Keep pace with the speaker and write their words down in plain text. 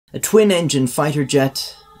A twin-engine fighter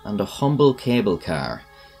jet and a humble cable car.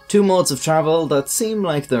 Two modes of travel that seem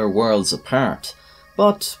like they're worlds apart,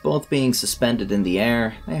 but both being suspended in the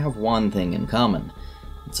air, they have one thing in common.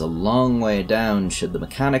 It's a long way down should the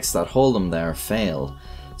mechanics that hold them there fail.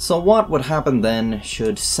 So what would happen then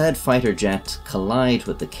should said fighter jet collide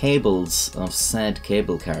with the cables of said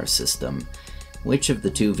cable car system? Which of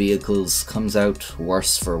the two vehicles comes out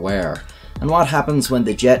worse for wear? And what happens when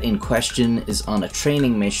the jet in question is on a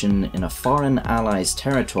training mission in a foreign ally's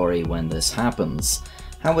territory when this happens?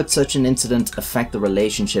 How would such an incident affect the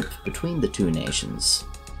relationship between the two nations?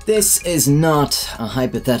 This is not a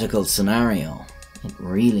hypothetical scenario. It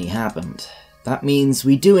really happened. That means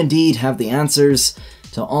we do indeed have the answers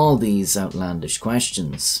to all these outlandish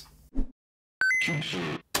questions.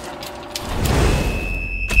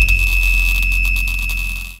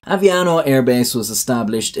 Aviano Air Base was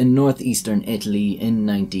established in northeastern Italy in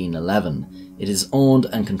 1911. It is owned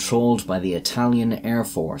and controlled by the Italian Air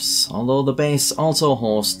Force, although the base also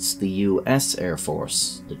hosts the US Air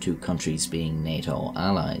Force, the two countries being NATO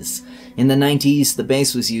allies. In the 90s, the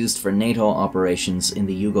base was used for NATO operations in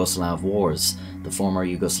the Yugoslav wars, the former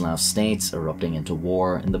Yugoslav states erupting into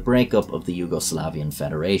war in the breakup of the Yugoslavian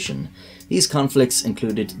Federation. These conflicts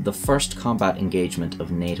included the first combat engagement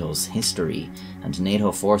of NATO's history, and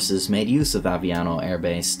NATO forces made use of Aviano Air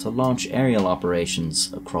Base to launch aerial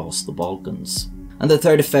operations across the Balkans. On the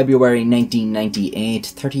 3rd of February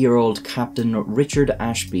 1998, 30-year-old Captain Richard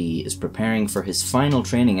Ashby is preparing for his final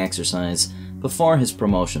training exercise before his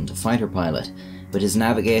promotion to fighter pilot. With his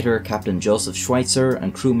navigator, Captain Joseph Schweitzer,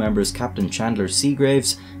 and crew members Captain Chandler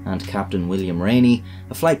Seagraves and Captain William Rainey,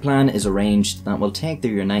 a flight plan is arranged that will take the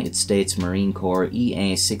United States Marine Corps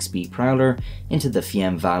EA-6B Prowler into the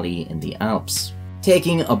Fiemme Valley in the Alps.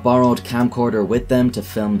 Taking a borrowed camcorder with them to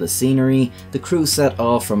film the scenery, the crew set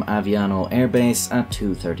off from Aviano Air Base at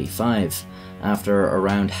 2:35. After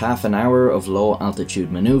around half an hour of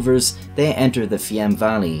low-altitude maneuvers, they enter the Fiemme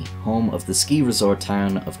Valley, home of the ski resort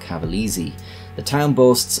town of Cavalese. The town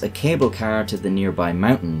boasts a cable car to the nearby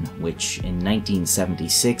mountain, which in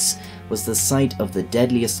 1976 was the site of the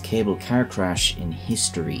deadliest cable car crash in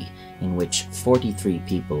history, in which 43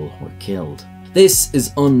 people were killed. This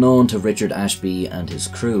is unknown to Richard Ashby and his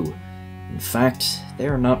crew. In fact, they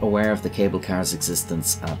are not aware of the cable car's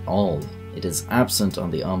existence at all. It is absent on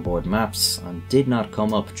the onboard maps and did not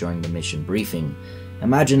come up during the mission briefing.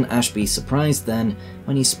 Imagine Ashby's surprise then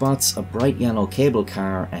when he spots a bright yellow cable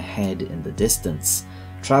car ahead in the distance.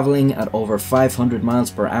 Travelling at over 500 miles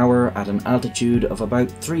per hour at an altitude of about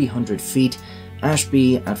 300 feet,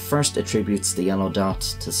 Ashby at first attributes the yellow dot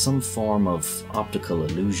to some form of optical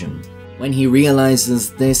illusion. When he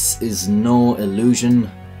realises this is no illusion,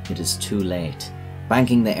 it is too late.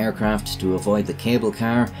 Banking the aircraft to avoid the cable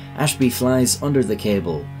car, Ashby flies under the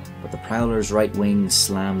cable, but the Prowler's right wing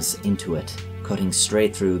slams into it, cutting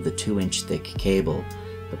straight through the 2-inch thick cable.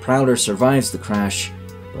 The Prowler survives the crash,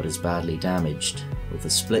 but is badly damaged. With a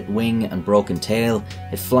split wing and broken tail,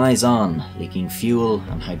 it flies on, leaking fuel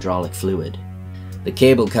and hydraulic fluid. The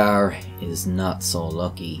cable car is not so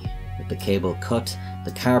lucky. With the cable cut,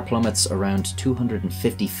 the car plummets around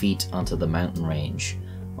 250 feet onto the mountain range.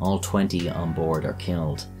 All 20 on board are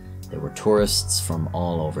killed. They were tourists from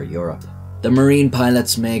all over Europe. The Marine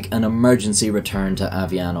pilots make an emergency return to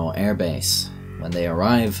Aviano Air Base. When they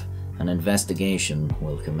arrive, an investigation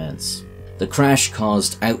will commence. The crash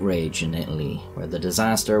caused outrage in Italy, where the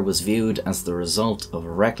disaster was viewed as the result of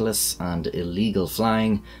reckless and illegal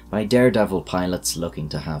flying by daredevil pilots looking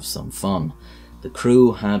to have some fun. The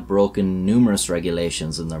crew had broken numerous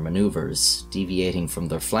regulations in their maneuvers, deviating from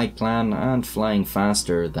their flight plan and flying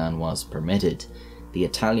faster than was permitted. The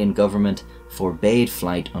Italian government forbade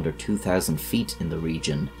flight under 2,000 feet in the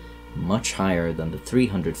region, much higher than the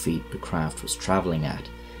 300 feet the craft was travelling at.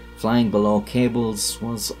 Flying below cables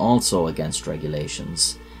was also against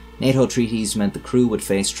regulations. NATO treaties meant the crew would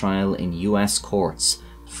face trial in US courts,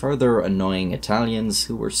 further annoying Italians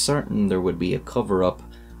who were certain there would be a cover-up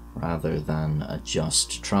rather than a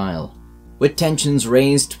just trial. With tensions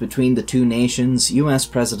raised between the two nations, US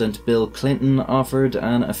President Bill Clinton offered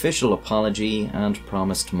an official apology and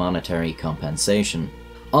promised monetary compensation.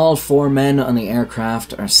 All 4 men on the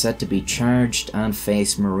aircraft are set to be charged and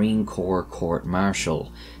face Marine Corps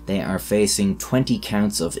court-martial. They are facing 20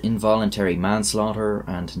 counts of involuntary manslaughter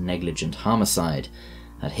and negligent homicide.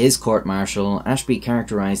 At his court-martial, Ashby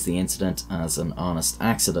characterised the incident as an honest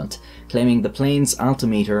accident, claiming the plane's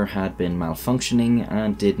altimeter had been malfunctioning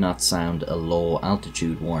and did not sound a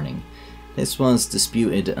low-altitude warning. This was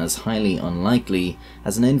disputed as highly unlikely,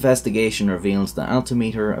 as an investigation revealed the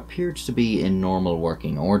altimeter appeared to be in normal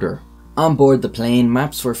working order. On board the plane,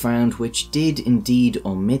 maps were found which did indeed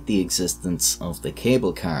omit the existence of the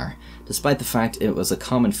cable car, despite the fact it was a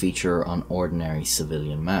common feature on ordinary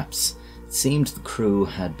civilian maps. It seemed the crew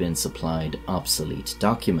had been supplied obsolete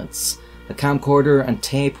documents. A camcorder and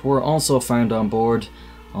tape were also found on board,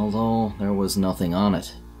 although there was nothing on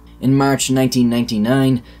it. In March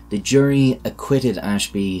 1999, the jury acquitted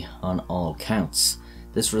Ashby on all counts.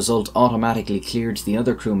 This result automatically cleared the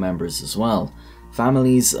other crew members as well.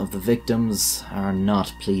 Families of the victims are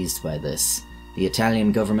not pleased by this. The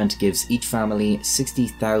Italian government gives each family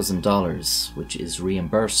 $60,000, which is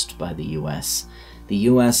reimbursed by the US. The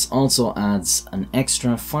US also adds an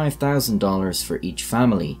extra $5,000 for each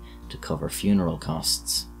family to cover funeral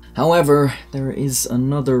costs. However, there is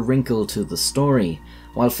another wrinkle to the story.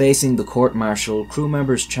 While facing the court-martial, crew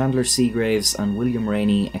members Chandler Seagraves and William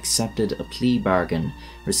Rainey accepted a plea bargain,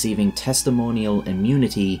 receiving testimonial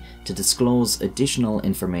immunity to disclose additional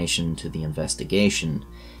information to the investigation.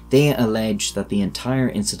 They allege that the entire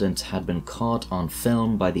incident had been caught on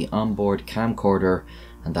film by the onboard camcorder,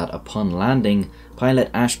 and that upon landing,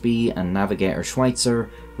 pilot Ashby and navigator Schweitzer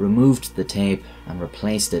removed the tape and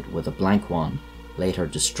replaced it with a blank one, later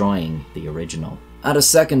destroying the original. At a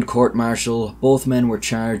second court-martial, both men were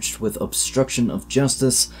charged with obstruction of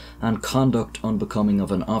justice and conduct unbecoming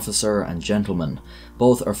of an officer and gentleman.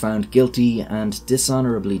 Both are found guilty and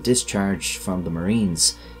dishonourably discharged from the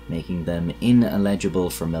Marines, making them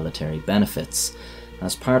ineligible for military benefits.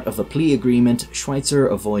 As part of the plea agreement, Schweitzer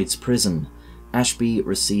avoids prison. Ashby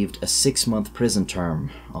received a 6-month prison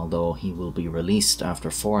term, although he will be released after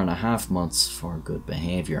 4.5 months for good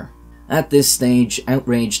behaviour. At this stage,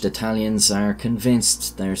 outraged Italians are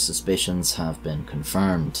convinced their suspicions have been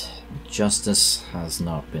confirmed. Justice has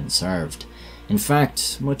not been served. In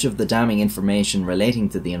fact, much of the damning information relating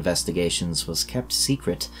to the investigations was kept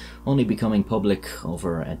secret, only becoming public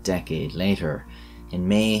over a decade later. In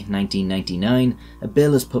May 1999, a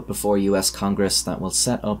bill is put before US Congress that will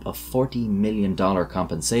set up a $40 million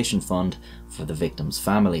compensation fund for the victims'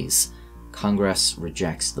 families. Congress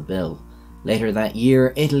rejects the bill. Later that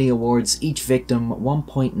year, Italy awards each victim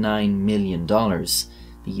 $1.9 million.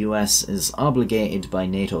 The US is obligated by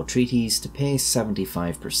NATO treaties to pay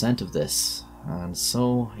 75% of this, and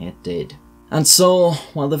so it did. And so,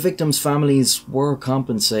 while the victims' families were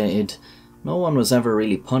compensated, no one was ever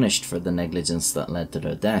really punished for the negligence that led to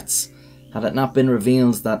their deaths. Had it not been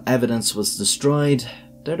revealed that evidence was destroyed,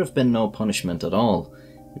 there'd have been no punishment at all,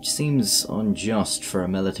 which seems unjust for a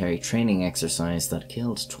military training exercise that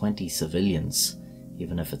killed 20 civilians,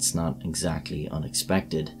 even if it's not exactly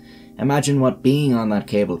unexpected. Imagine what being on that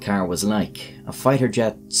cable car was like, a fighter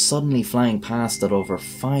jet suddenly flying past at over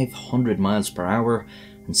 500 miles per hour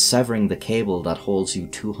and severing the cable that holds you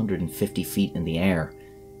 250 feet in the air.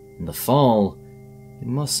 In the fall, you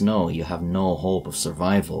must know you have no hope of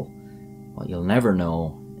survival. What you'll never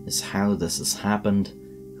know is how this has happened,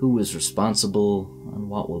 who is responsible, and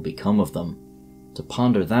what will become of them. To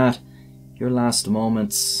ponder that, your last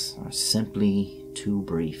moments are simply too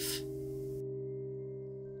brief.